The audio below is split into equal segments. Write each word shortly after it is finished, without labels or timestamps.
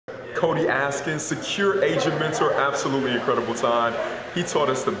Cody Askins, secure agent mentor, absolutely incredible time. He taught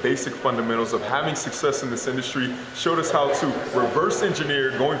us the basic fundamentals of having success in this industry, showed us how to reverse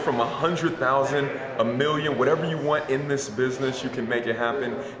engineer going from 100,000, a million, whatever you want in this business, you can make it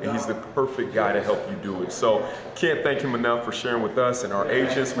happen, and he's the perfect guy to help you do it. So can't thank him enough for sharing with us and our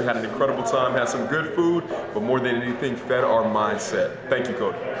agents. We had an incredible time, had some good food, but more than anything, fed our mindset. Thank you,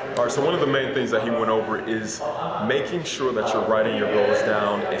 Cody. All right, so one of the main things that he went over is making sure that you're writing your goals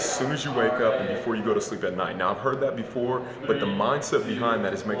down as soon as you wake up and before you go to sleep at night. Now, I've heard that before, but the mindset behind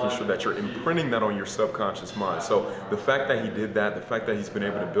that is making sure that you're imprinting that on your subconscious mind. So the fact that he did that, the fact that he's been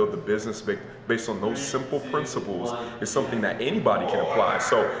able to build the business based on those simple principles is something that anybody can apply.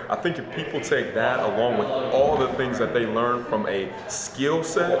 So I think if people take that along with all the things that they learn from a skill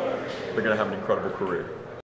set, they're gonna have an incredible career.